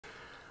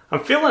I'm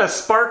feeling a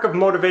spark of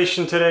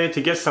motivation today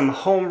to get some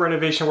home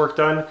renovation work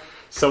done.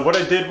 So what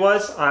I did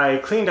was I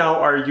cleaned out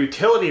our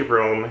utility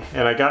room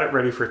and I got it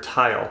ready for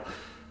tile.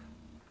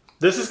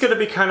 This is going to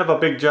be kind of a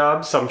big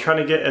job, so I'm trying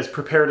to get as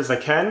prepared as I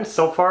can.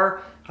 So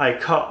far, I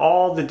cut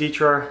all the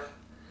detra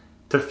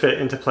to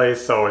fit into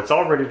place, so it's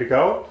all ready to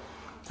go.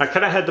 I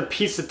kind of had to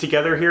piece it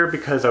together here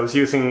because I was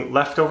using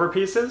leftover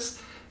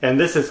pieces, and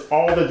this is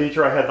all the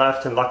detra I had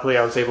left, and luckily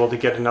I was able to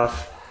get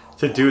enough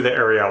to do the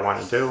area I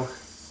want to do.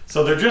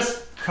 So they're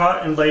just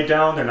cut and laid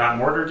down. They're not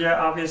mortared yet,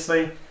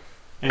 obviously.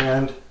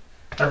 And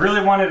I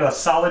really wanted a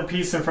solid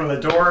piece in front of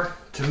the door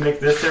to make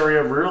this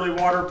area really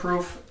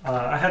waterproof.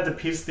 I had to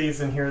piece these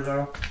in here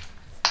though.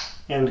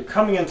 And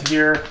coming into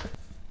here,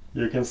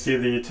 you can see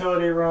the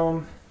utility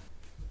room.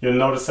 You'll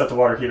notice that the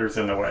water heater is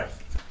in the way.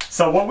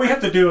 So what we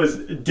have to do is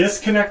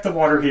disconnect the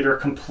water heater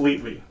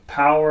completely.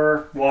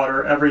 Power,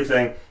 water,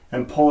 everything,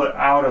 and pull it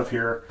out of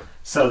here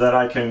so that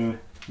I can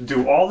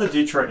do all the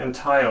detra and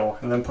tile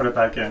and then put it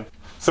back in.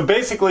 So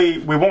basically,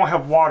 we won't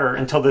have water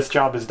until this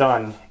job is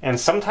done, and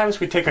sometimes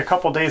we take a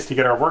couple days to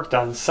get our work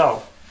done,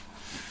 so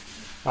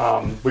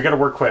we gotta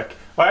work quick.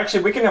 Well,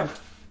 actually, we can have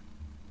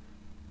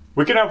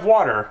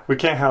water. We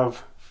can't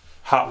have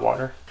hot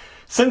water.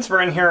 Since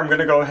we're in here, I'm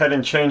gonna go ahead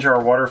and change our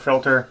water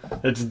filter.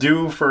 It's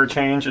due for a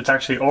change. It's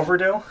actually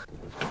overdue.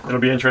 It'll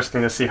be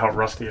interesting to see how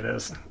rusty it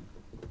is.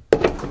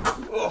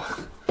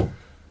 Ugh.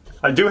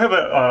 I do have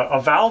a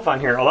valve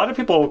on here. A lot of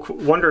people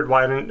wondered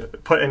why I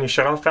didn't put any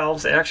shutoff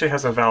valves. It actually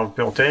has a valve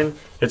built in.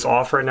 It's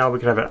off right now. We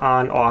can have it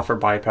on, off, or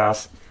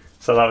bypass.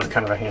 So that was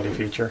kind of a handy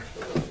feature.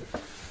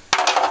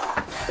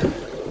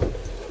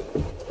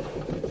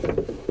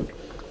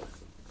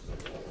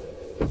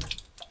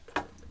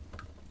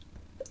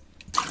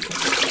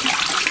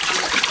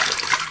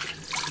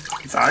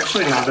 It's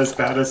actually not as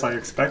bad as I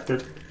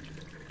expected.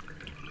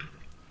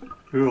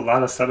 Ooh, a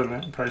lot of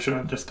sediment. Probably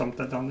shouldn't have just dumped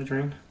that down the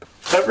drain.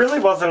 That really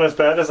wasn't as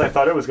bad as I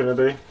thought it was going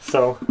to be,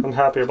 so I'm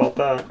happy about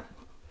that.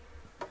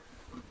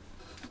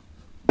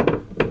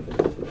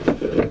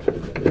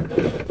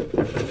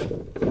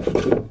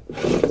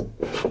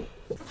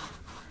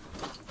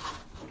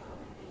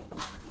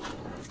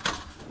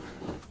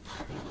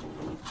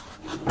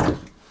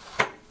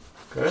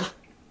 Good.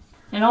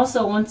 And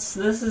also, once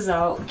this is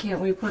out, can't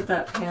we put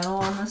that panel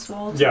on this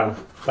wall too? Yeah,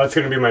 that's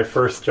going to be my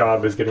first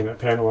job, is getting that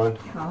panel on.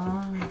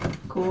 Oh,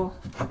 cool.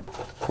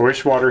 I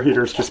wish water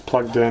heater's just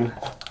plugged in.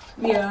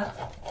 Yeah.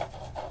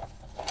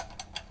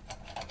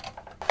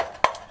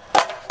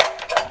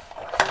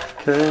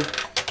 Okay.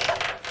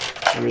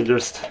 Let me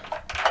just...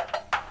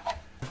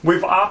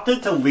 We've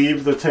opted to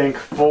leave the tank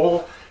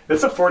full.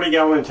 It's a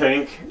 40-gallon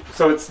tank,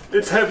 so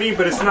it's heavy,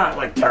 but it's not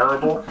like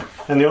terrible.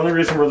 And the only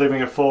reason we're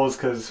leaving it full is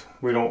because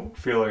we don't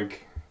feel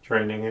like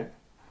draining it.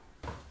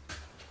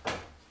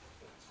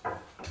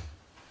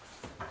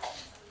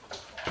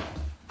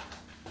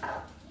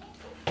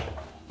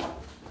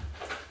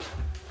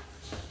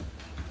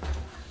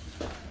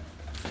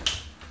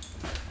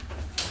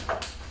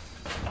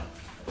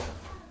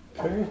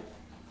 Okay.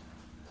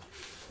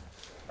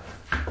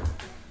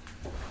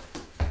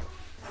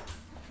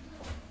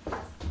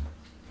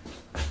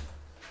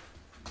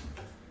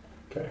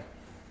 Okay.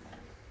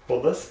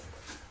 Hold this.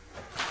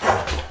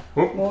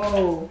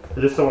 Whoa. I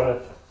just don't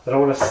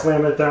want to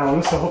slam it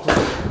down, so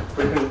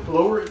hopefully we can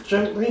lower it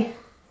gently.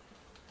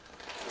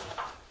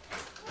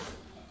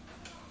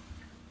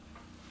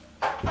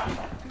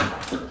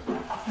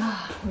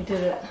 We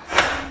did it.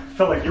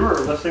 Felt like you were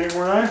lifting it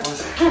more than I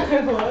was. I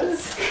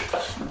was.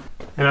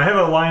 And I have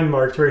a line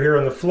marked right here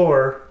on the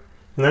floor,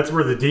 and that's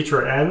where the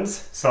detra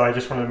ends, so I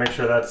just want to make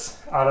sure that's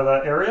out of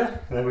that area,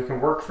 and then we can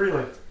work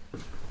freely.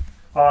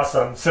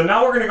 Awesome. So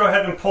now we're going to go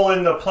ahead and pull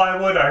in the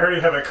plywood. I already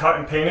have it cut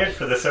and painted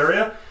for this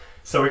area,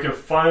 so we can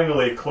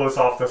finally close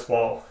off this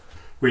wall.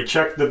 We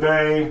checked the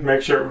bay,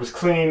 make sure it was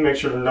clean, make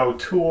sure no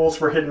tools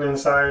were hidden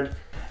inside.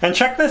 And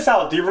check this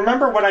out. Do you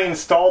remember when I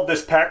installed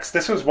this PEX?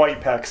 This was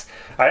white PEX.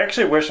 I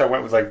actually wish I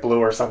went with like blue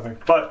or something.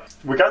 But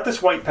we got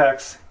this white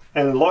PEX,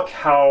 and look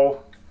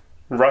how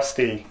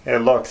rusty it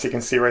looks. You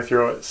can see right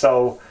through it.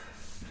 So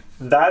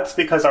that's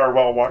because our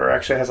well water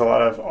actually has a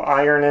lot of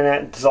iron in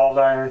it, dissolved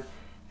iron,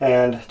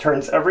 and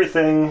turns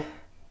everything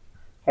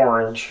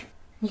orange.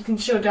 You can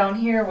show down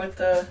here with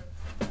the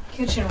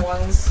kitchen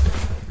ones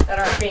that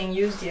aren't being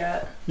used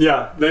yet.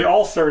 Yeah, they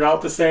all start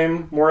out the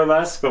same, more or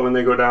less, but when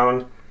they go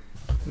down,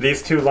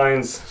 these two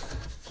lines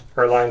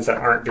are lines that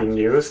aren't being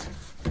used,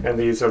 and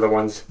these are the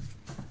ones.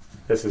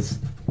 This is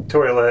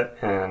toilet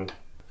and,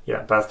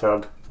 yeah,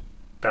 bathtub,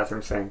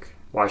 bathroom sink,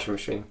 washing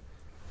machine.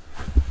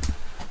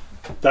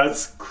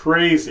 That's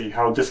crazy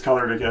how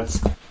discolored it gets.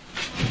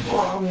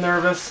 Oh, I'm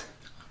nervous.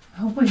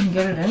 I hope we can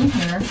get it in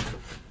here.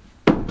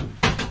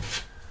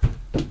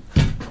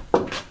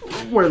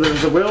 Where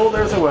there's a will,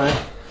 there's a way.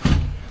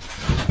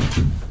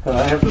 And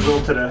I have the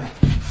will today.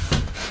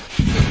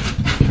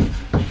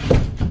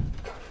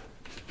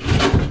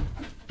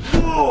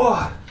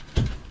 Oh.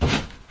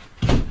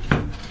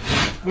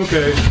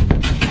 Okay.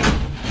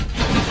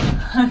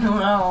 I don't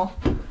know.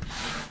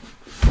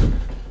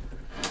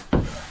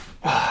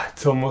 Oh,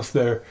 It's almost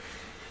there.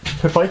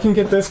 If I can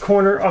get this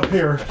corner up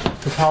here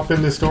to pop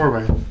in this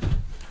doorway,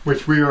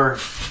 which we are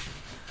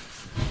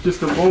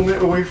just a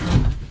moment away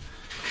from.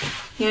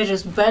 Yeah,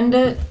 just bend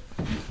it,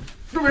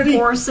 Ready?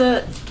 force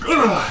it.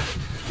 Ugh.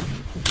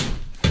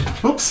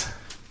 Oops.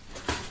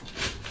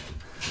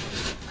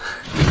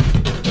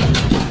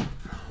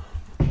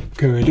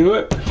 Can we do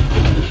it?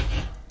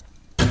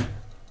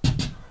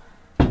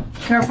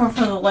 Careful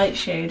for the light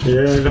shade.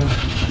 Yeah.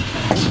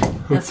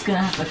 That's gonna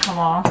have to come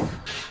off.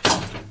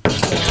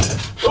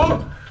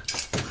 Oh.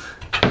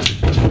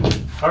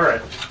 All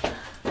right.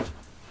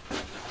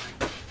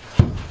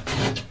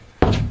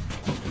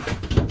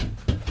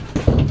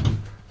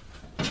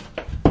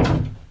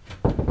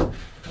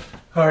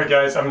 All right,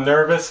 guys, I'm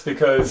nervous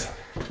because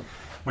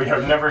we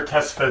have never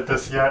test fit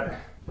this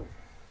yet.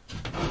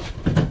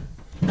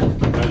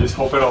 I just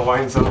hope it all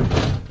lines up.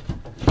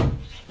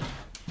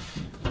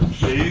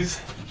 These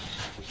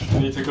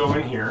need to go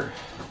in here.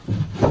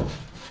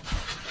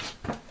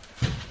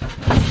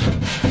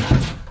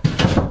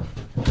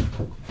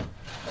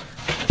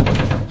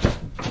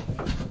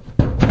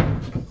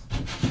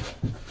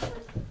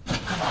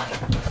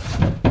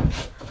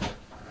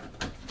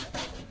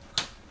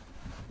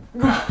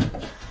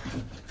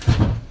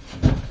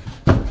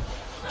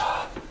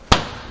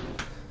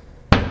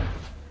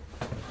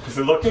 Is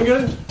it looking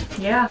good?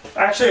 Yeah.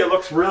 Actually, it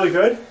looks really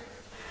good.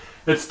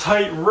 It's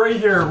tight right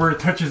here where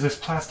it touches this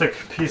plastic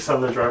piece on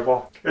the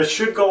drywall. It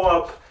should go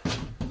up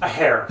a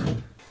hair.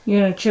 You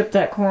gonna chip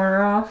that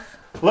corner off?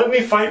 Let me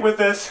fight with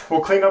this.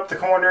 We'll clean up the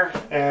corner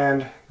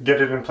and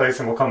get it in place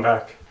and we'll come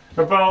back. It's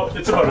about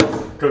as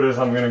good as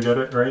I'm gonna get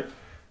it, right?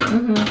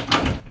 Mm-hmm.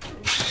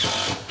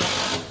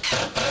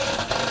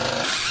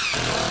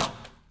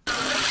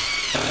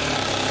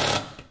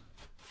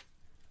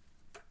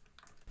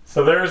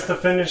 So there's the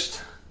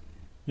finished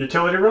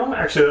utility room.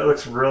 Actually, that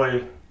looks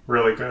really,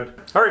 really good.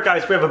 All right,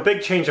 guys, we have a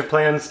big change of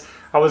plans.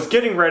 I was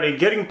getting ready,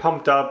 getting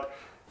pumped up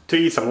to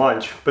eat some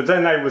lunch, but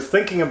then I was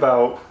thinking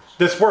about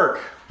this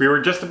work. We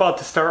were just about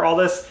to start all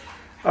this.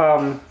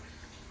 I'm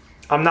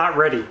not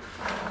ready.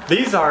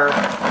 These are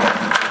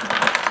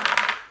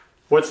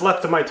what's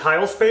left of my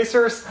tile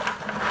spacers.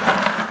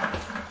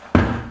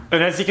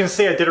 And as you can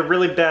see, I did a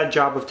really bad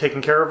job of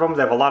taking care of them.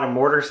 They have a lot of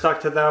mortar stuck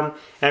to them,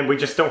 and we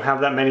just don't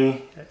have that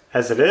many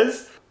as it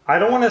is. I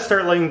don't want to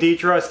start laying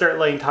Deidre, start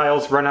laying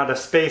tiles, run out of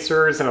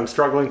spacers, and I'm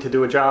struggling to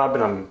do a job,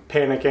 and I'm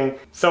panicking.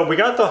 So we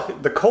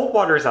got the cold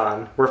water's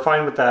on. We're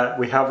fine with that.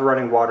 We have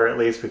running water at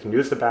least. We can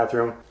use the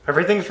bathroom.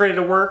 Everything's ready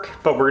to work,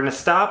 but we're going to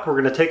stop. We're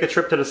going to take a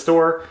trip to the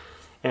store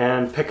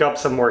and pick up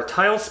some more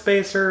tile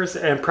spacers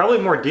and probably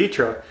more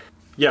Deidre.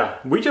 Yeah,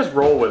 we just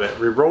roll with it.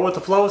 We roll with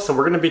the flow, so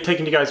we're going to be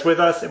taking you guys with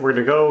us, and we're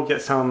going to go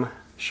get some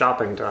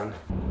shopping done.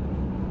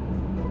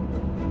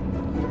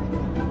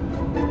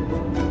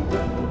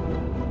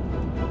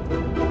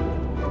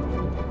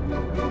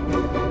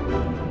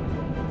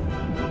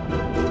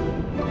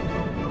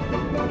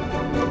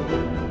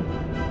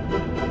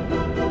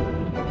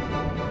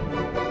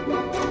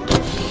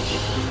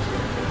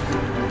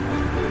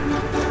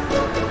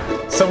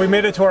 So we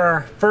made it to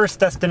our first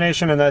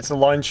destination, and that's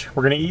lunch.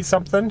 We're gonna eat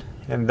something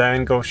and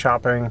then go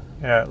shopping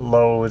at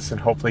Lowe's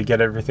and hopefully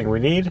get everything we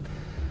need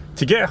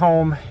to get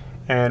home,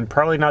 and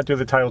probably not do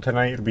the tile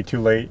tonight. It'll be too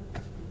late.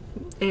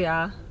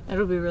 Yeah,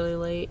 it'll be really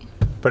late.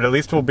 But at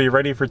least we'll be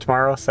ready for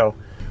tomorrow. So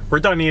we're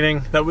done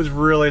eating. That was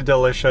really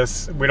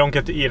delicious. We don't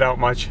get to eat out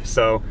much,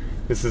 so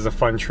this is a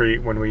fun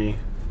treat when we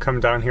come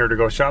down here to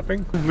go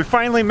shopping. We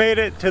finally made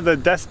it to the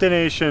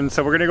destination,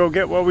 so we're gonna go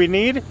get what we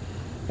need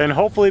and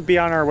hopefully be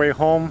on our way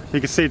home. You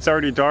can see it's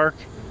already dark.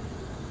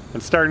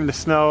 It's starting to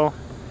snow,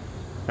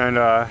 and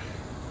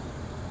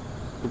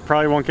we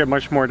probably won't get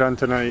much more done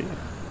tonight.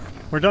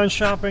 We're done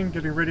shopping,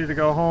 getting ready to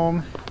go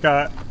home.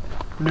 Got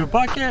a new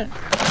bucket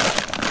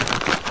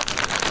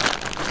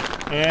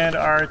and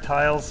our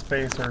tile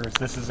spacers.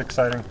 This is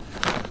exciting.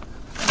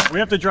 We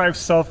have to drive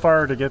so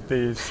far to get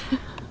these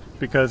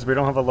because we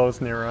don't have a Lowe's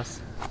near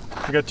us.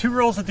 We got 2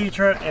 rolls of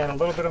Deidre and a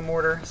little bit of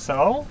mortar,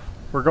 so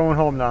we're going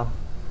home now.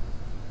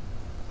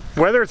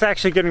 Weather is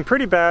actually getting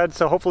pretty bad,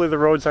 so hopefully the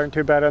roads aren't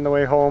too bad on the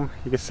way home.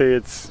 You can see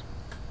it's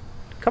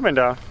coming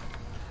down.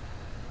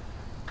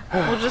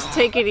 We'll just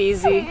take it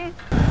easy.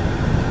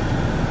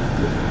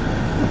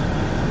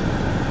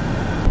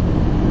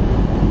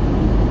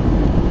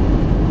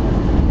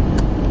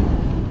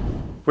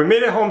 We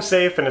made it home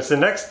safe, and it's the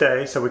next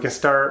day, so we can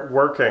start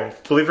working.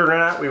 Believe it or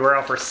not, we were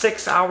out for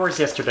 6 hours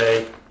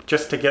yesterday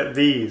just to get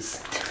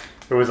these.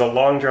 It was a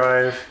long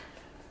drive.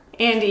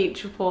 And eat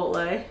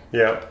Chipotle.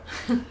 Yep.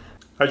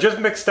 I just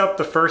mixed up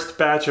the first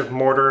batch of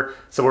mortar,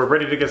 so we're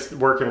ready to get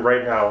working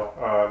right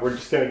now. We're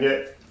just gonna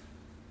get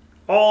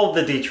all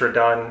the Deidre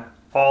done,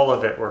 all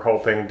of it we're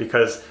hoping,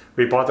 because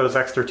we bought those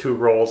extra 2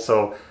 rolls,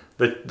 so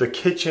the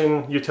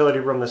kitchen, utility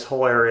room, this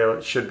whole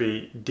area should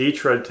be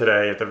Deidre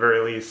today at the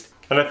very least.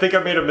 And I think I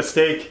made a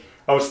mistake.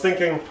 I was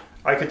thinking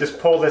I could just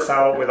pull this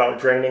out without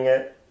draining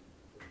it.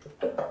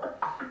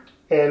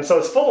 And so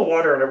it's full of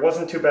water and it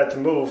wasn't too bad to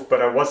move, but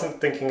I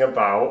wasn't thinking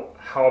about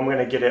how I'm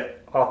gonna get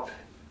it up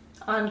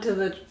Onto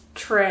the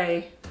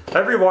tray.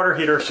 Every water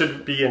heater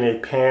should be in a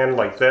pan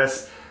like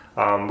this.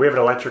 We have an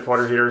electric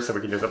water heater, so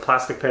we can use a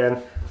plastic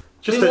pan.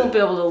 We won't be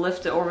able to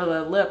lift it over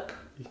the lip.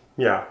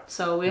 Yeah.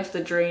 So we have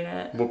to drain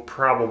it. We'll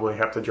probably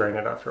have to drain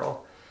it after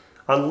all.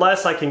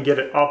 Unless I can get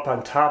it up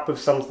on top of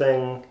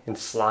something and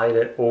slide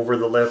it over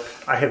the lip.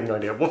 I have no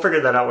idea. We'll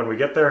figure that out when we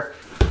get there.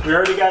 We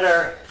already got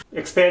our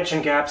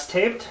expansion gaps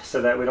taped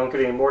so that we don't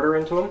get any mortar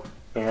into them.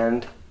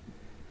 And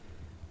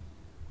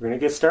we're gonna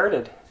get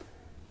started.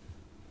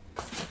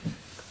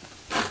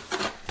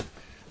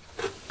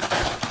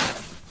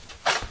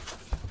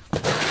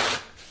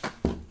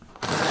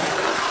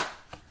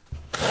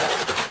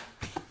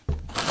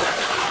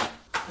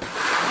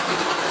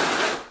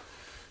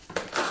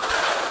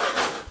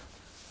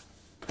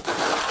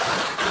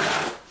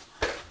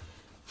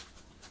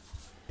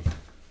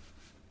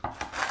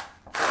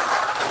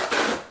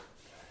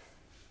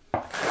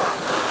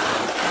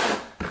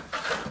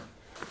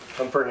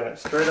 I'm bringing it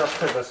straight up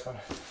to this one.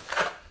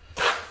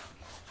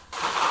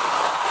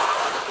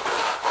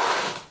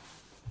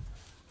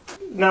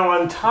 Now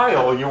on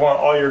tile, you want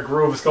all your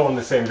grooves going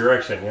the same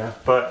direction, yeah?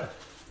 But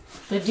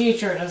the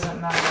detour doesn't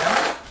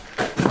matter.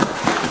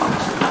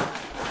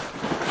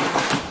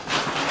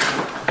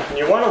 And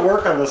you want to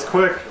work on this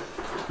quick.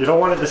 You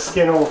don't want it to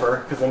skin over,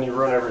 because then you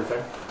ruin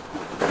everything.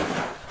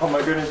 How am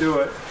I going to do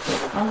it?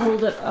 I'll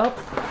hold it up.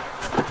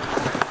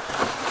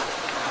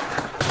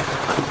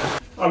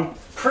 I'm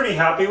pretty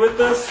happy with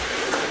this,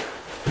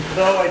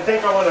 though I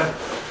think I want to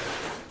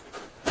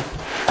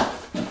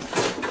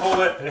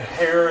pull it a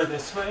hair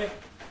this way.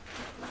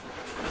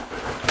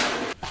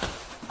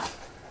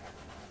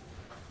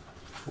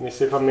 Let me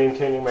see if I'm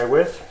maintaining my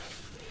width.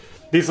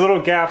 These little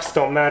gaps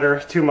don't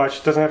matter too much.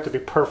 It doesn't have to be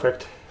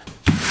perfect.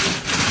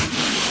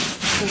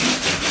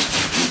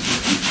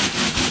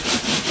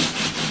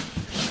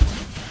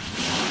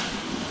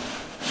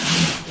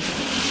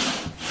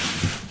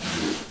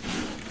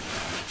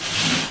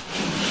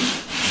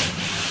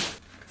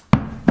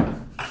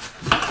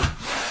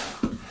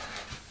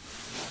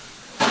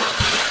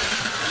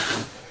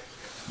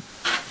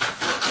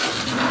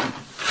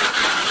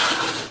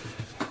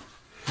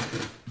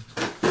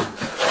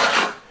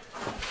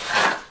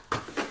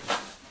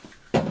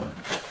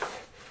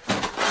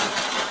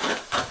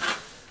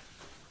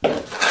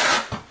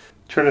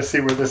 Trying to see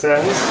where this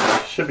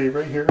ends. Should be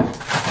right here.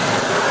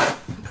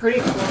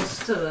 Pretty close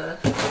to the...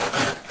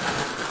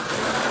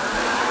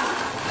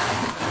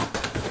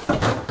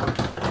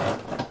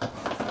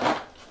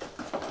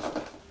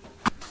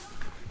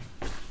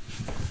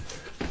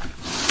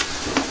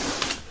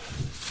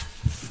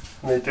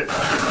 Let me get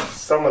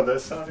some of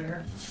this out of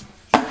here.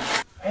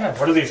 Man,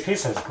 what do these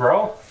pieces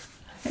grow?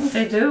 I think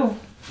they do.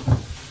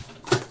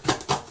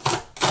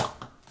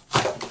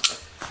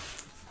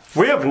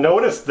 We have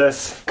noticed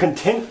this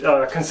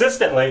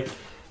consistently,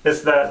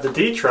 is that the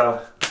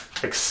Ditra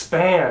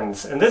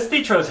expands. And this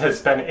Ditra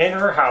has been in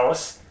her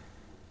house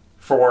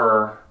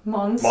for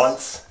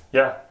months.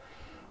 Yeah.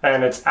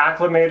 And it's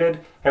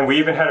acclimated, and we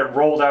even had it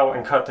rolled out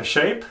and cut to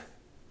shape.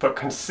 But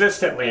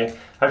consistently,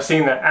 I've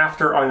seen that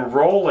after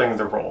unrolling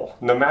the roll,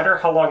 no matter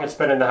how long it's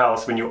been in the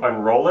house, when you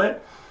unroll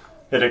it,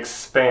 it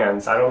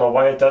expands. I don't know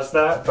why it does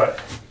that,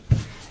 but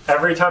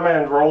every time I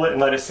unroll it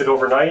and let it sit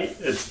overnight,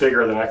 it's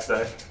bigger the next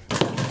day.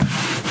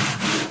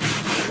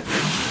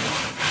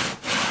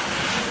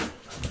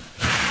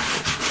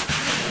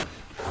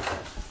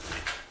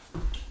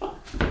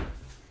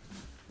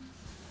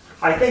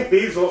 I think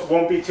these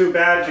won't be too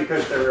bad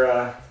because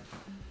they're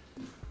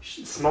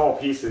small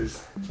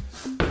pieces.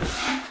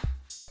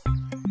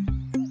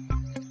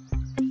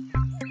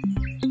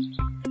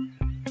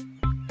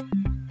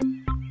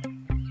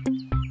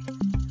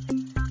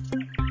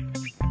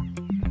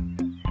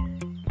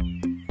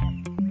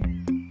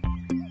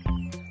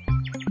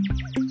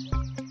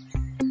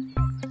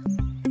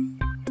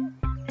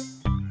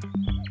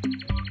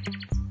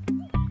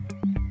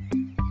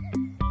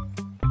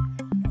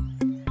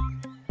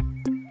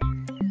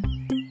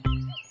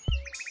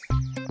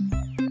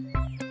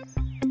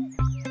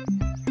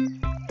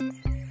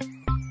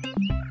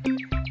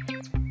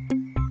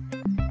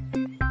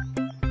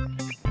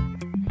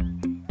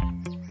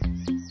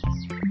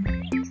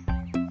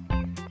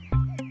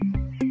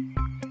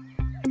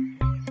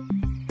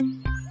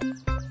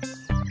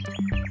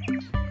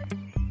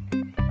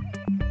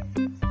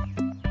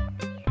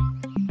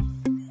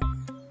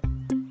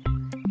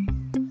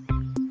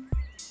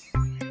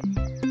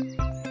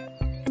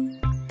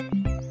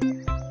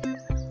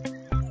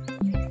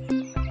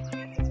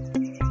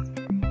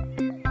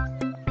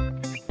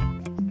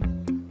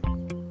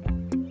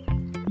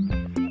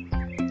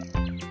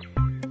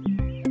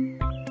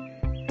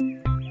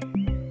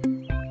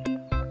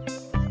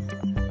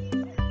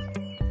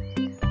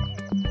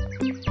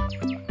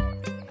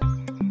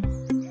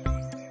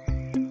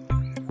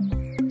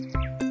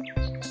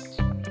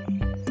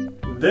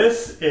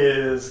 This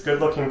is good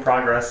looking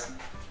progress.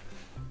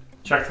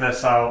 Check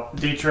this out.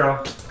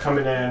 Ditra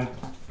coming in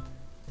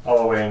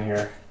all the way in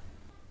here.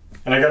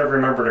 And I gotta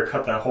remember to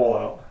cut that hole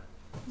out.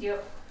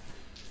 Yep.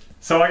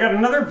 So I got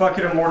another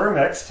bucket of mortar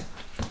mixed.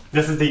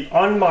 This is the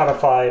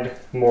unmodified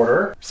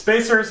mortar.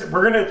 Spacers,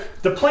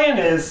 the plan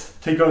is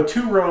to go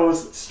 2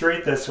 rows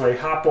straight this way,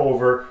 hop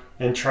over,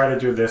 and try to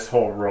do this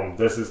whole room.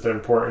 This is the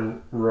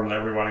important room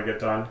that we want to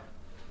get done.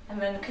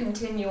 And then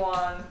continue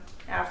on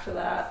after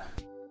that.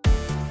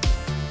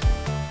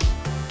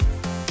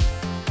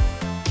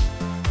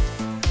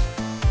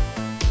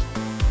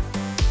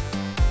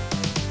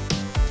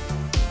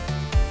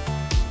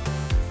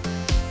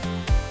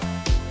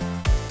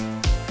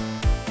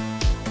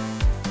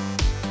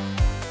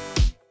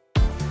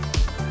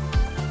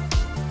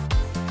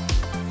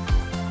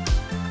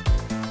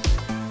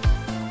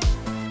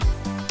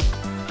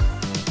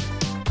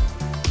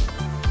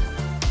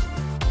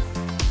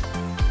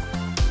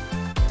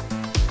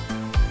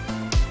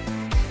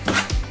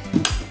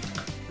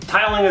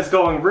 Tiling is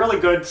going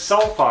really good so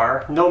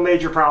far, no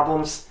major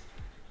problems.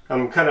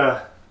 I'm kind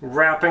of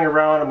wrapping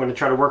around. I'm going to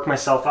try to work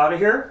myself out of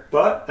here,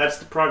 but that's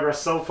the progress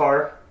so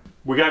far.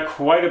 We got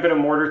quite a bit of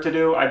mortar to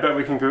do. I bet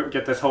we can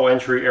get this whole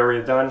entry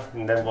area done,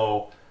 and then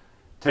we'll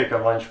take a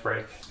lunch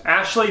break.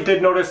 Ashley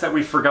did notice that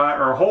we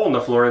forgot our hole in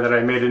the floor that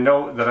I made a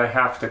note that I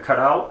have to cut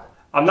out.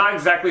 I'm not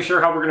exactly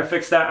sure how we're going to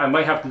fix that. I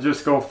might have to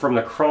just go from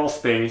the crawl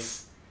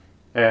space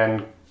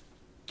and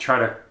try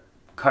to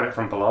cut it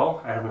from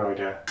below. I have no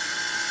idea.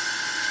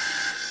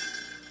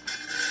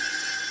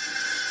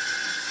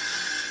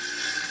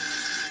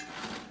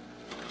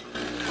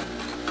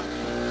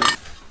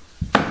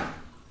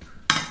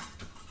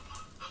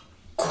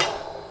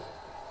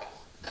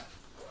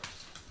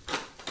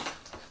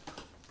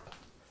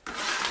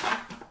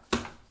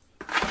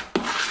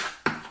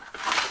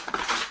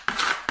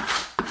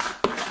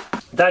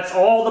 That's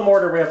all the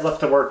mortar we have left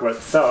to work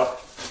with, so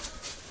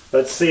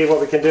let's see what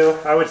we can do.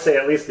 I would say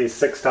at least these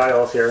 6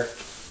 tiles here.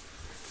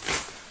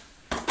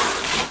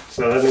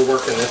 So let me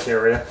work in this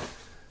area.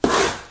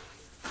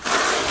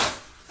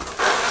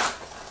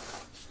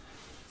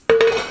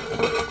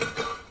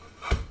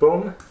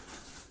 Boom.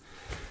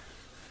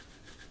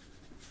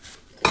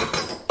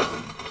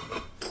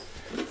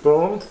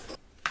 Boom.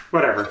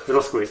 Whatever,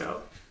 it'll squeeze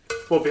out.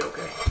 We'll be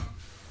okay.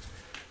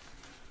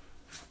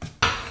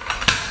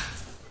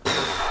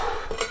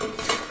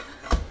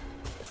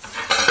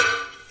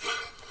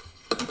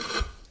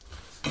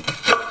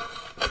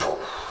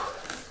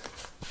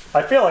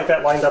 I feel like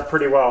that lined up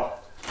pretty well.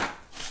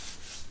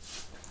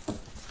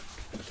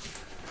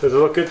 Does it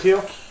look good to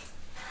you?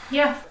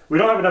 Yeah. We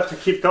don't have enough to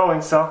keep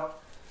going, so.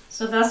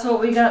 So that's what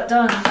we got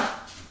done.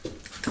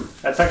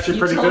 That's actually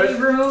pretty good. Utility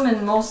room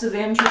and most of the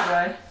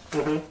entryway.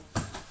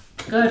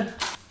 Good.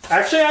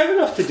 Actually, I have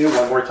enough to do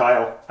one more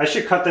tile. I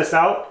should cut this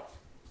out,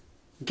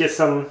 get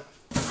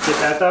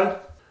that done.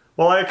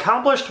 Well, I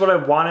accomplished what I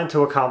wanted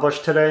to accomplish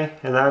today,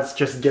 and that's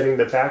just getting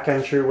the back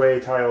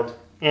entryway tiled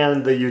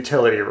and the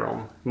utility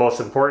room, most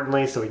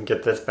importantly, so we can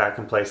get this back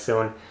in place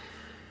soon.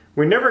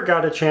 We never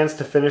got a chance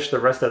to finish the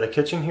rest of the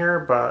kitchen here,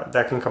 but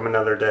that can come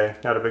another day.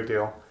 Not a big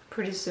deal.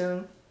 Pretty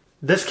soon.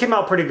 This came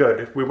out pretty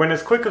good. We went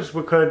as quick as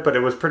we could, but it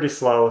was pretty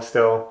slow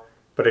still.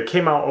 But it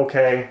came out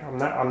okay.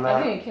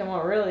 I think it came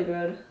out really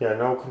good. Yeah,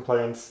 no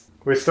complaints.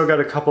 We still got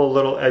a couple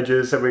little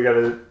edges that we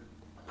gotta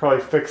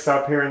probably fix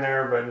up here and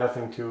there, but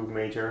nothing too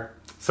major.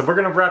 So we're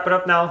gonna wrap it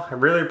up now. I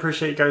really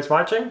appreciate you guys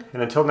watching,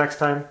 and until next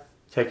time,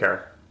 take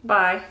care.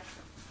 Bye.